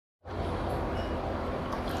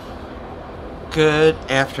Good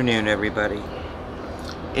afternoon, everybody.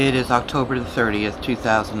 It is October the 30th,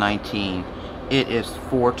 2019. It is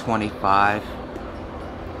 4:25.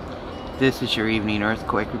 This is your evening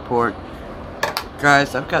earthquake report.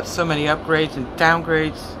 Guys, I've got so many upgrades and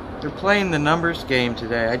downgrades. They're playing the numbers game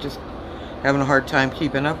today. I just having a hard time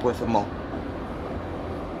keeping up with them all.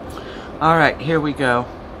 Alright, here we go.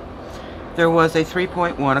 There was a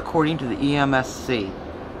 3.1 according to the EMSC.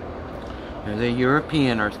 They're the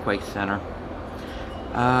European Earthquake Center.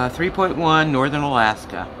 3.1 Northern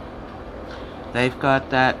Alaska. They've got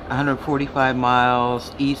that 145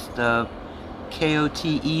 miles east of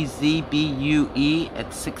KOTEZBUE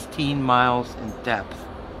at 16 miles in depth.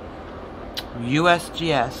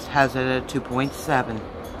 USGS has it at 2.7,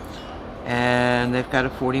 and they've got a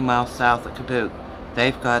 40 miles south of Kabuk.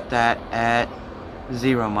 They've got that at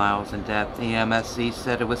 0 miles in depth. The EMSC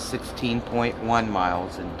said it was 16.1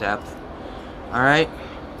 miles in depth. Alright,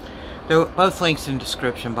 both links in the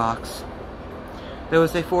description box. There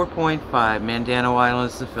was a 4.5 Mandano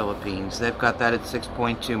Islands, the Philippines. They've got that at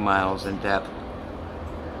 6.2 miles in depth.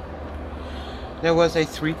 There was a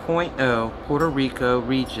 3.0 Puerto Rico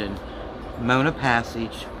region, Mona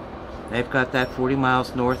Passage. They've got that 40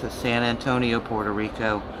 miles north of San Antonio, Puerto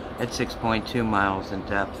Rico at 6.2 miles in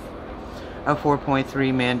depth. A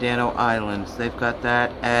 4.3 Mandano Islands. They've got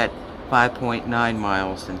that at 5.9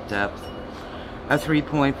 miles in depth. A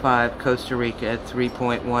 3.5 Costa Rica at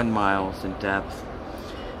 3.1 miles in depth.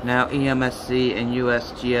 Now EMSC and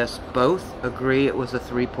USGS both agree it was a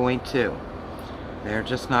 3.2. They're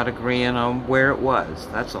just not agreeing on where it was,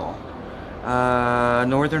 that's all.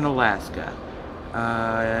 Northern Alaska.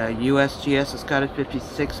 USGS has got it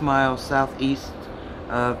 56 miles southeast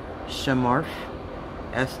of Shmaref.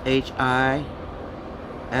 SHMAREF.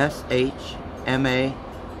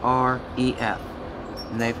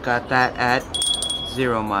 And they've got that at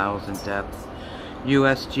 0 miles in depth.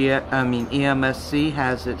 EMSC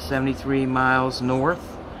has it 73 miles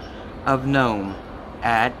north of Nome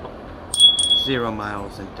at 0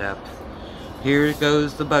 miles in depth. Here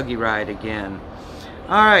goes the buggy ride again.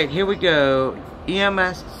 Alright, here we go.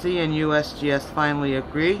 EMSC and USGS finally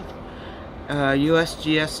agreed.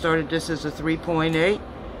 USGS started this as a 3.8,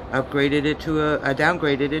 downgraded it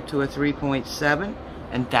to a 3.7,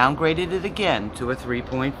 and downgraded it again to a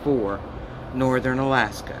 3.4. Northern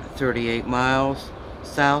Alaska, 38 miles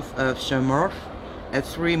south of Shmaref at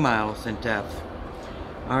 3 miles in depth.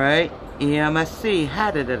 Alright, EMSC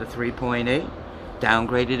had it at a 3.8,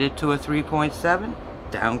 downgraded it to a 3.7,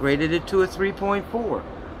 downgraded it to a 3.4.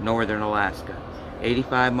 Northern Alaska,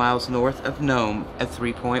 85 miles north of Nome at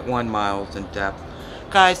 3.1 miles in depth.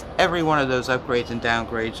 Guys, every one of those upgrades and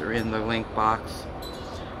downgrades are in the link box.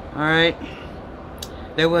 Alright,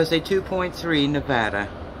 there was a 2.3 Nevada.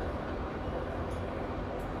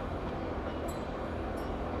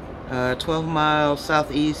 12 miles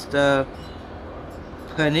southeast of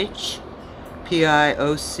Pioche,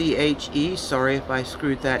 P-I-O-C-H-E. Sorry if I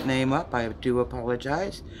screwed that name up, I do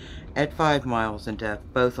apologize. At 5 miles in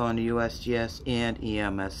depth, both on the USGS and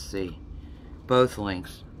EMSC. Both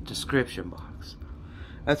links, description box.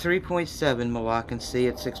 A 3.7 Moluccan Sea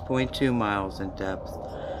at 6.2 miles in depth.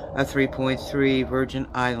 A 3.3 Virgin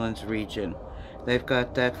Islands region. They've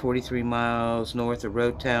got that 43 miles north of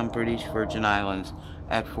Roadtown, British Virgin Islands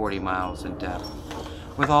at 40 miles in depth.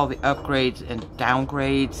 With all the upgrades and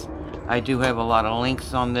downgrades, I do have a lot of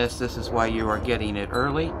links on this. This is why you are getting it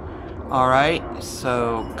early. Alright,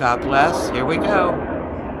 so God bless. Here we go.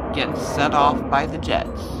 Getting sent off by the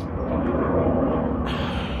jets.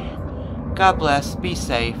 God bless. Be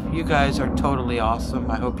safe. You guys are totally awesome.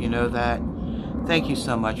 I hope you know that. Thank you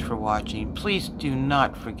so much for watching. Please do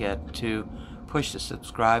not forget to push the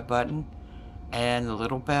subscribe button and the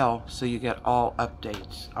little bell so you get all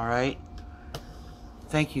updates. Alright?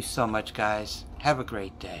 Thank you so much, guys. Have a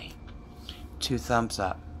great day. 2 thumbs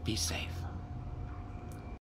up. Be safe.